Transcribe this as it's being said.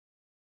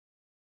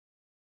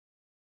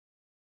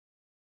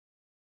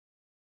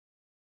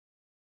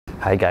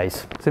Hi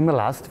guys, in my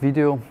last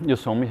video you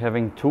saw me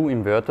having two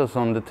inverters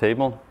on the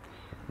table.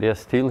 They are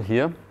still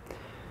here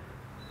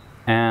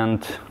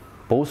and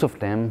both of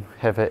them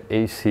have an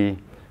AC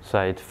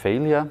side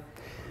failure,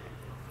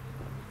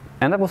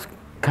 and I was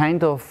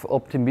kind of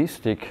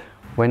optimistic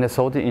when I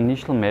saw the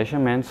initial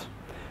measurements,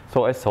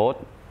 so I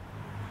thought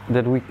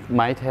that we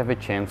might have a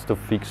chance to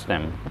fix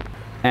them.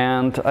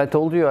 And I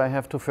told you I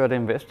have to further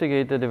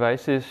investigate the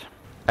devices.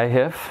 I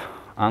have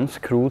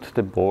unscrewed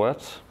the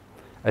boards.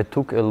 I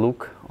took a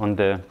look on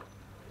the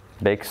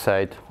back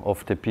side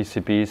of the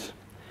PCBs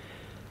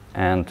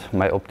and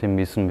my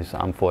optimism is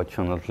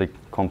unfortunately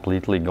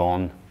completely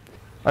gone.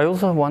 I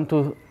also want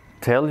to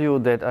tell you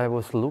that I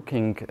was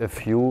looking a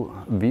few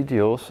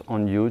videos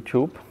on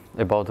YouTube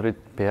about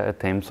repair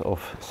attempts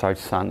of such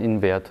SUN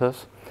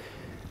inverters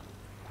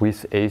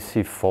with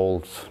AC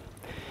faults,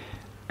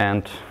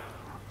 and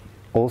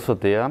also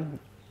there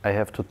I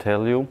have to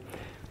tell you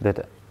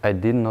that I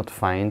did not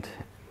find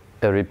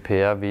a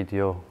repair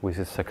video with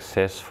a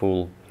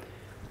successful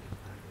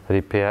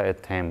repair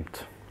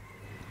attempt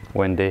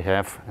when they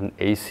have an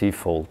AC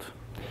fault.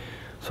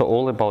 So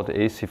all about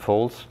AC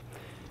faults,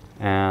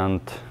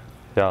 and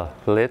yeah,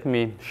 let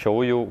me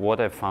show you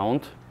what I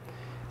found,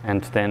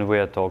 and then we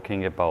are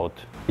talking about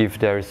if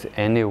there is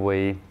any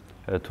way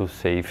to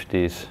save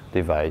these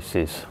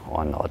devices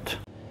or not.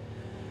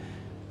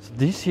 So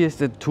this here is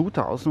the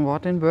 2000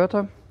 watt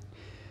inverter,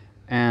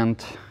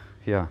 and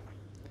yeah,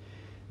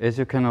 as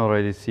you can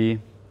already see,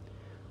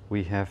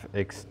 we have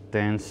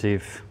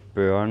extensive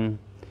burn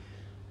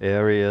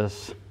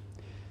areas.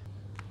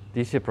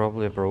 This is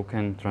probably a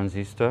broken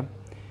transistor.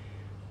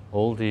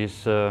 All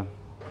these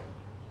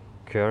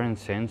current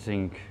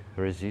sensing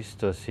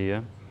resistors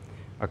here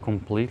are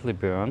completely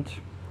burnt.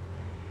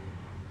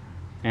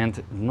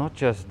 And not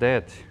just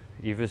that,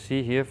 if you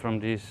see here from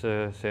these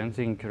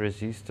sensing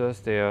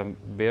resistors, there are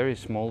very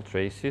small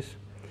traces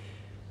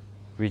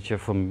which are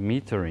for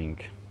metering.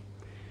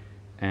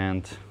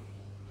 And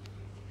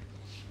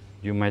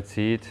you might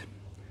see it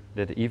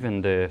that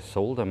even the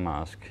solder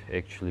mask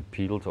actually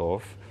peeled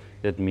off.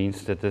 That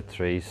means that the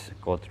trace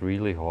got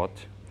really hot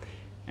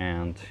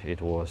and it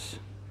was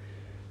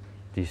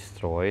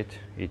destroyed.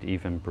 It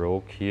even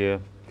broke here.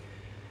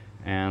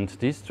 And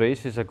these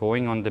traces are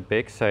going on the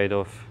back side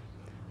of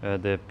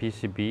the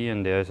PCB,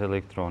 and there's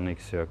electronic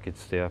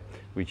circuits there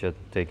which are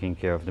taking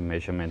care of the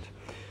measurement.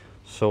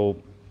 So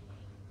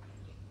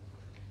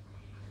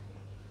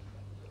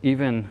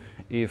even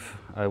if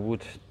I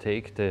would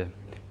take the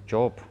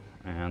job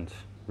and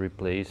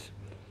replace,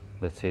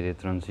 let's say, the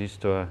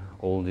transistor,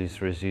 all these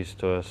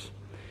resistors,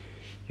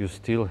 you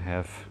still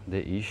have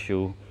the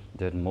issue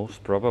that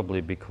most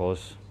probably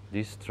because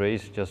this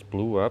trace just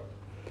blew up,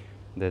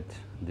 that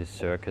the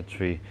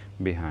circuitry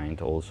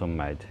behind also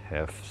might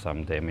have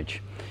some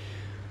damage.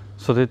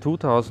 So the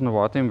 2000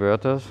 watt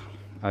inverters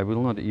I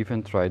will not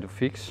even try to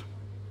fix.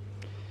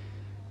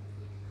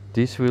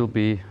 This will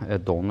be a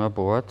donor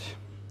board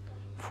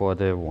for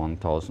the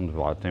 1000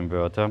 watt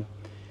inverter,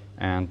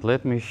 and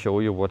let me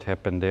show you what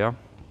happened there.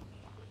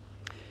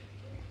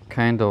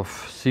 Kind of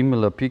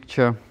similar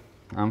picture,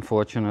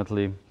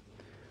 unfortunately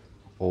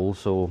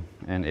also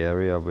an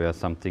area where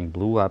something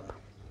blew up.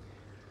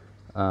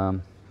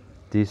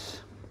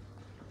 This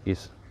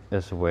is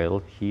as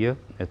well here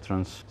a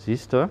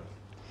transistor.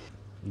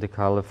 The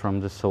color from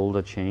the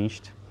solder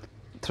changed.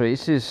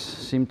 Traces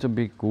seem to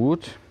be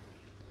good.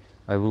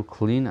 I will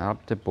clean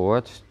up the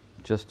board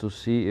just to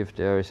see if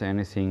there is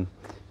anything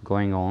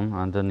going on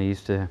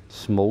underneath the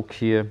smoke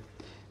here.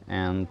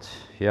 And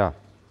yeah,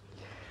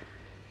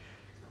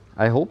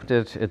 I hope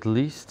that at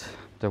least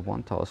the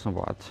 1000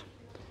 watt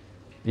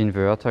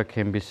inverter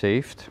can be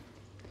saved.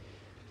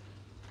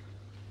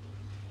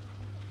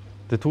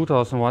 The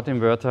 2000 watt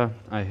inverter,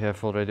 I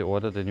have already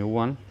ordered a new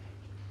one.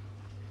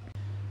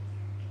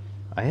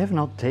 I have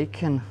not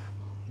taken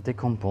the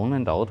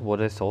component out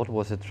what I thought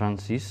was a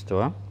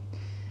transistor,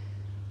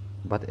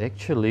 but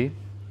actually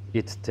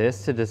it's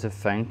tested as a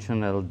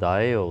functional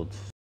diode.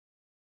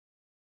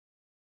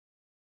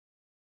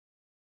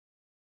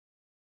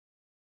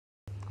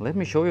 Let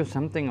me show you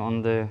something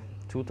on the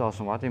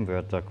 2000 watt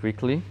inverter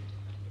quickly.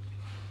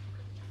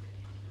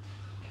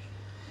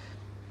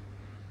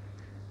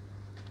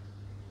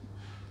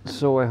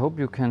 So I hope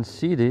you can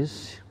see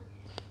this.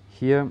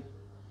 Here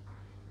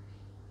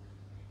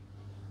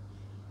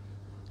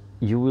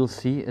you will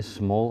see a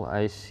small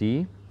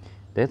IC.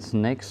 That's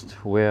next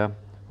where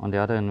on the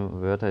other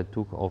inverter I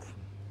took off,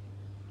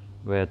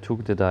 where I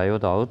took the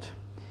diode out.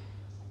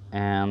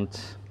 And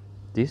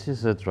this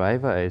is a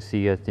driver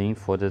IC, I think,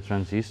 for the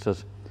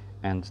transistors.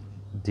 And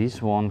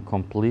this one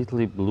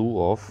completely blew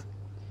off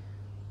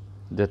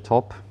the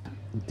top.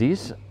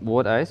 This,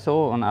 what I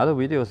saw on other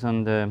videos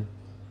on the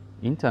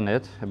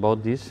internet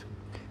about these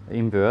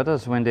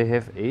inverters, when they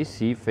have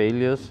AC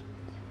failures,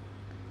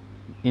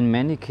 in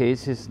many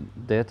cases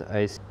that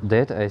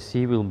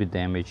IC will be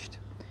damaged,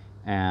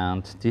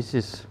 and this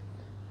is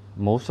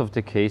most of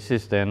the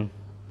cases then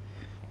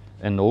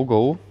a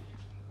no-go,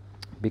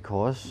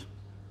 because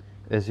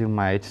as you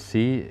might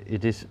see,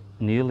 it is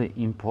nearly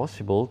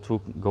impossible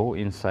to go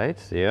inside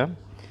there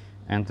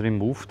and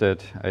remove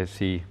that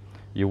IC.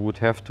 You would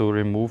have to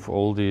remove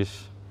all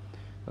these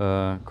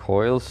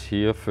coils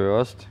here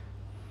first,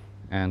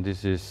 and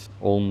this is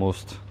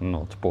almost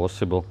not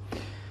possible.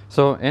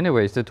 So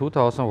anyways, the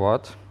 2000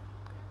 watt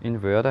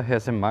inverter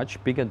has a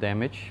much bigger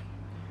damage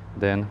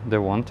than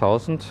the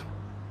 1000.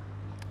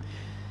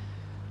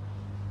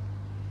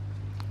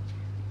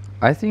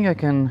 I think I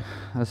can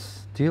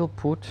still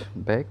put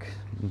back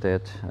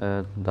that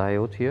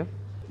diode here,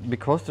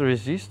 because the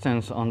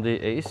resistance on the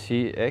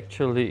AC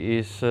actually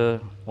is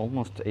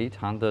almost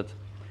 800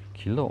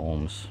 kilo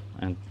ohms,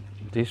 and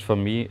this for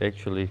me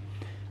actually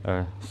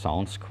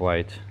sounds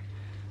quite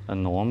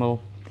normal.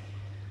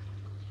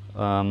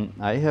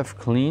 I have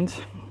cleaned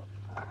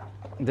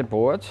the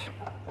board.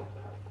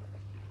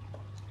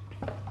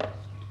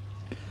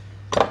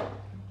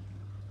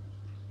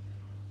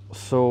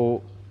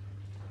 So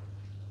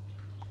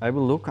I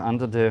will look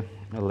under the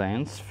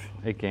lens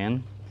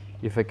again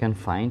if I can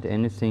find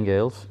anything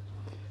else,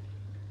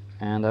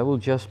 and I will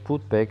just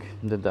put back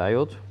the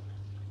diode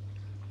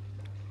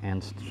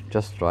and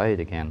just try it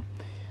again.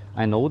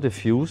 I know the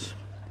fuse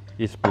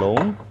is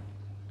blown,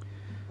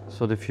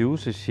 so the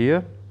fuse is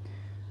here.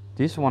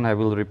 This one I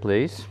will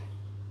replace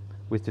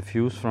with the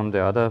fuse from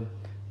the other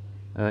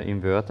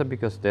inverter,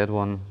 because that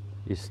one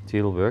is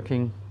still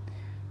working,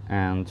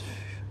 and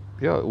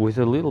yeah, with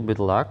a little bit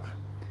luck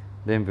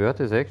the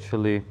inverter is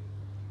actually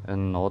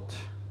not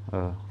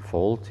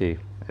faulty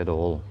at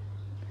all.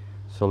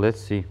 So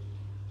let's see.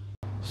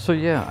 So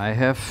yeah, I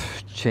have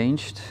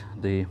changed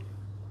the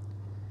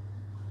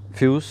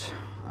fuse,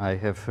 I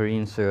have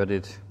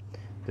reinserted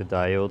the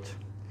diode,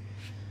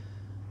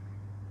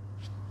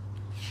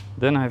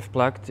 then I've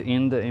plugged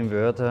in the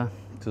inverter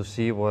to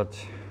see what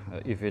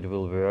if it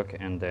will work,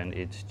 and then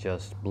it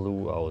just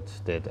blew out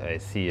that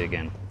IC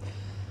again.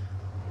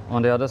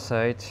 On the other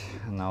side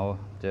now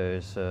there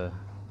is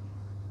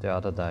the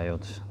other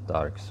diode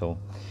dark, so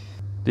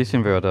this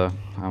inverter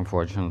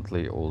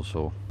unfortunately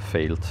also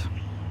failed.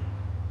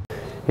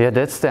 Yeah,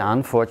 that's the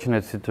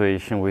unfortunate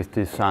situation with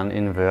the SUN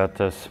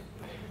inverters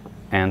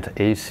and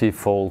AC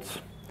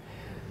faults.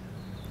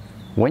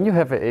 When you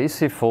have an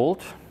AC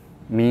fault,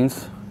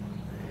 means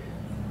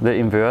the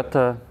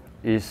inverter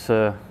is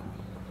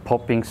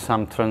popping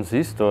some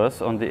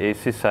transistors on the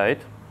AC side.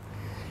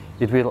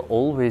 It will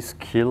always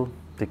kill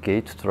the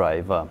gate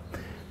driver,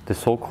 the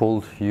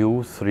so-called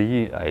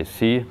U3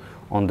 IC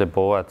on the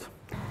board.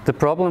 The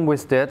problem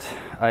with that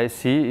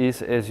IC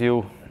is, as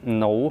you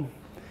know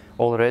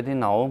already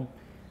now,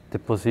 the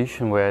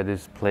position where it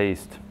is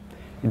placed.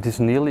 It is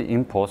nearly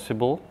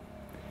impossible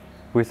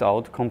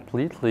without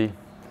completely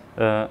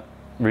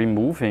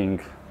removing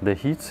the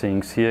heat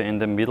sinks here in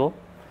the middle,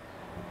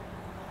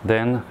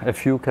 then a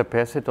few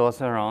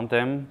capacitors around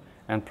them,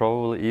 and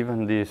probably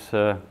even these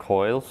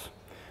coils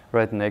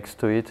right next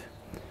to it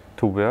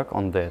to work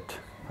on that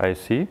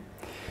IC.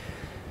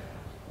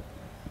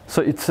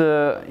 So it's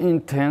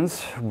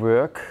intense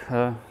work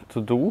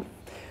to do.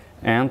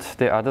 And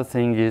the other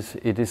thing is,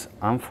 it is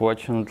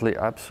unfortunately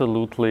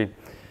absolutely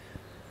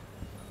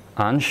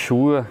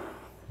unsure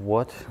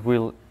what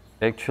will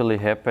actually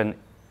happen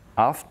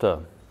after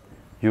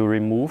you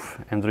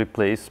remove and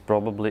replace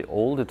probably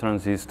all the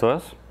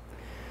transistors.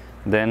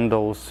 Then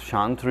those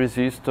shunt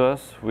resistors,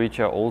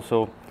 which are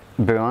also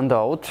burned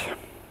out.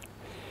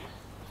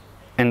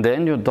 And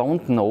then you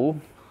don't know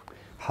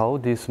how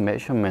this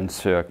measurement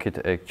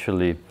circuit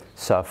actually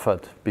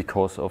suffered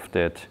because of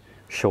that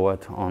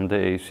short on the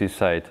AC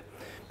side.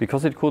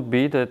 Because it could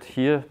be that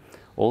here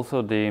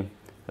also the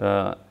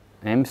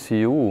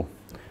MCU,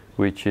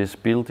 which is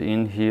built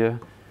in here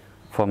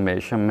for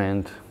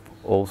measurement,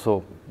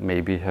 also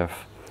maybe have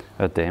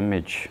a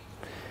damage.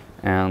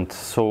 And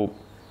so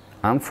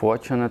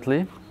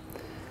unfortunately,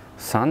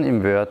 SUN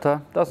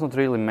inverter doesn't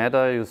really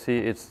matter. You see,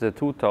 it's the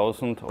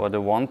 2000 or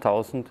the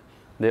 1000,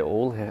 they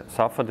all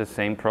suffer the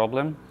same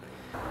problem.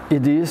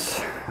 It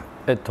is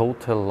a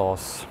total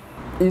loss.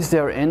 Is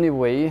there any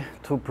way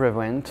to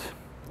prevent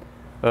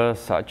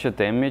such a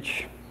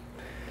damage?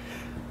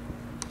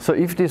 So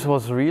if this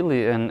was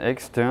really an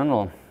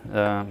external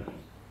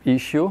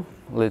issue,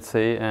 let's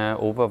say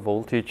over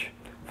voltage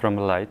from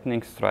a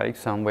lightning strike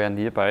somewhere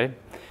nearby,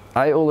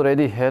 I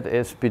already had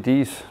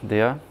SPDs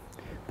there.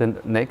 The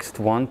next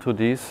one to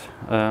these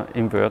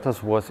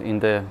inverters was in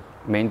the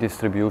main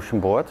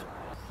distribution board.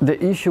 The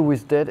issue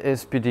with that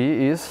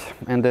SPD is,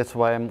 and that's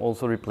why I'm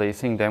also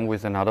replacing them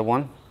with another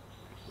one,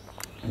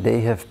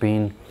 they have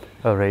been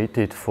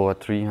rated for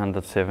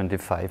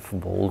 375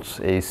 volts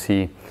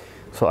AC.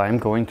 So I'm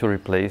going to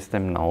replace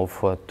them now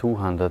for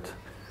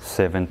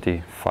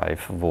 275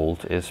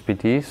 volt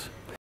SPDs.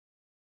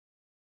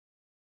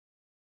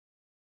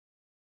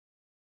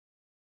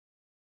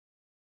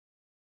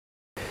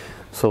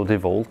 So the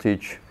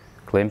voltage,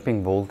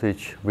 clamping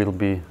voltage, will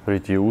be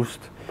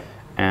reduced,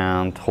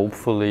 and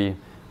hopefully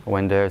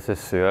when there's a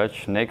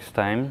surge next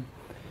time,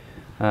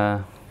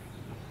 the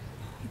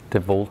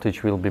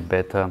voltage will be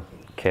better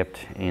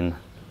kept in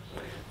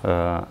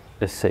a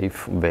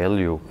safe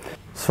value.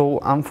 So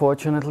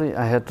unfortunately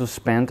I had to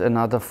spend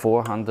another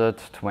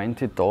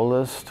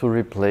 $420 to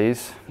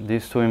replace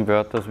these two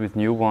inverters with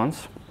new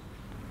ones.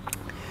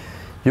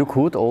 You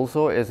could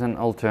also, as an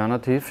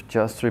alternative,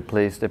 just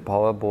replace the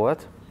power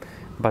board,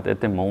 but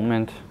at the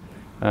moment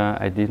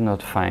I did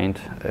not find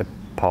a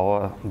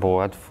power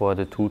board for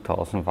the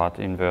 2000 watt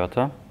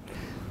inverter.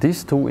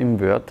 These two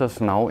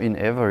inverters now in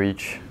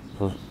average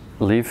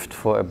lived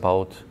for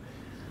about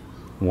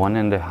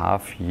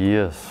 1.5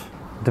 years.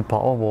 The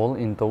Powerwall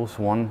in those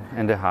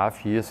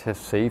 1.5 years has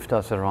saved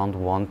us around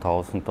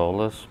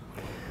 $1,000.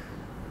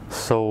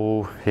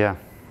 So yeah,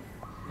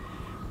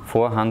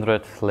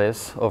 400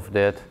 less of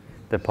that.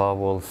 The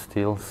Powerwall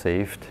still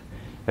saved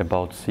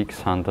about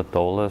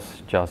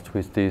 $600 just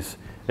with this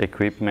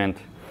equipment.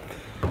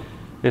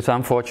 It's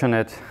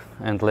unfortunate,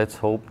 and let's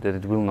hope that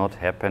it will not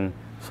happen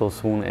so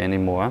soon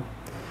anymore.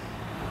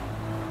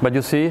 But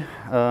you see,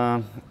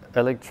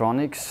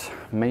 electronics,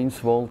 mains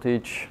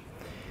voltage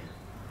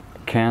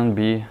can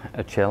be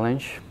a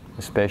challenge,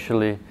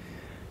 especially,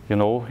 you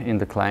know, in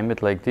the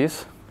climate like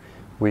this.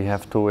 We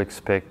have to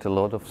expect a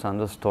lot of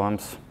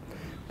thunderstorms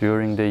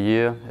during the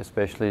year,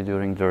 especially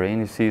during the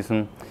rainy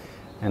season,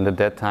 and at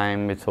that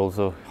time it's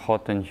also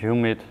hot and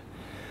humid.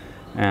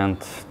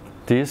 And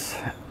this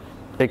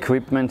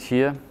equipment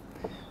here,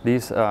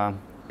 these are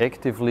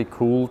actively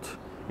cooled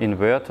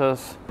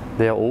inverters.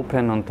 They are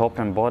open on top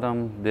and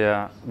bottom, they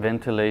are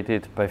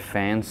ventilated by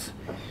fans.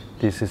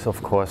 This is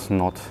of course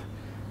not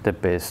the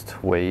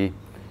best way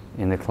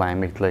in a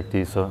climate like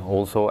this.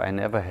 Also, I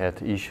never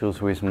had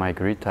issues with my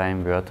grid tie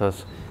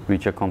inverters,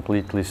 which are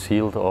completely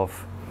sealed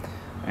off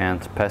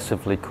and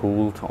passively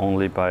cooled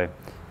only by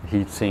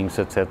heat sinks,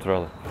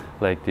 etc.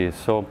 like this.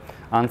 So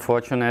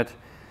unfortunate.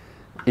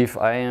 If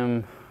I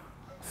am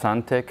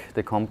Suntech,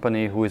 the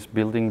company who is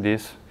building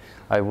this,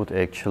 I would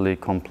actually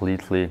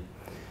completely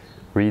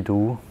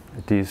redo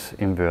these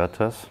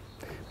inverters,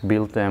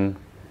 build them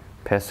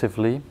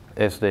passively,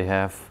 as they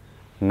have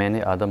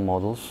many other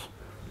models,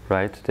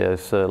 right?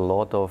 There's a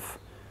lot of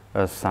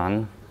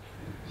SUN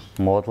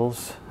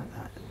models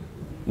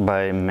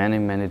by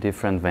many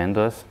different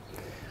vendors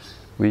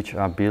which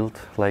are built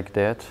like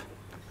that,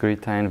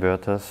 grid tie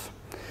inverters.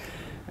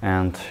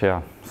 And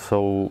yeah,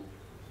 so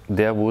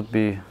there would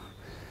be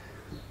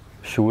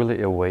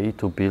surely a way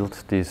to build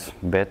this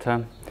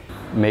better,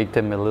 make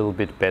them a little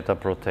bit better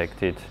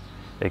protected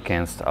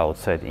against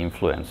outside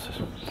influences.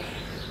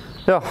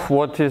 Yeah,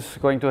 what is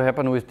going to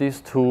happen with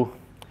these two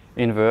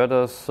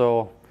inverters?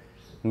 So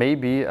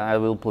maybe I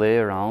will play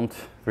around,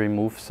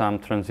 remove some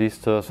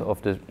transistors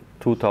of the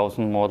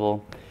 2000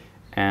 model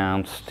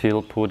and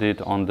still put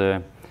it on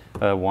the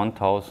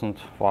 1000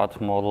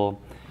 watt model.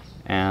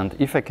 And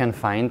if I can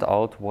find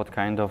out what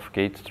kind of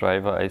gate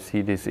driver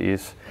IC this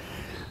is,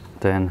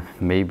 then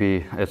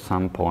maybe at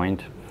some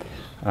point,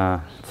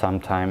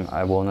 sometime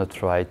I want to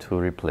try to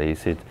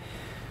replace it.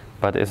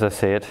 But as I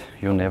said,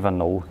 you never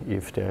know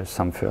if there is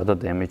some further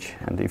damage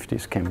and if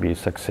this can be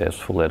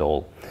successful at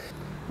all.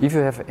 If you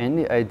have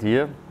any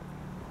idea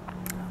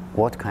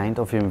what kind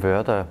of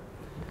inverter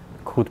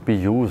could be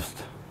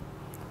used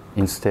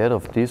instead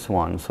of this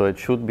one, so it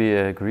should be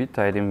a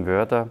grid-tied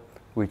inverter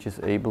which is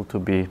able to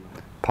be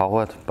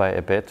powered by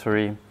a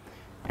battery,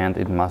 and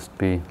it must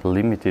be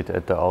limited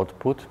at the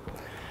output.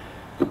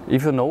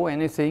 If you know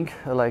anything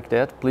like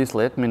that, please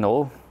let me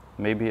know.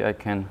 Maybe I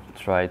can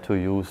try to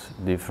use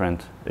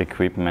different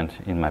equipment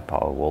in my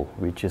Powerwall,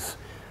 which is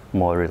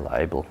more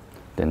reliable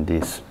than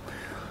this.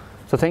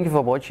 So thank you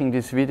for watching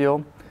this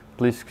video.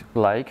 Please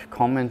like,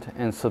 comment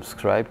and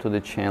subscribe to the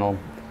channel.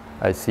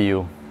 I see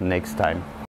you next time.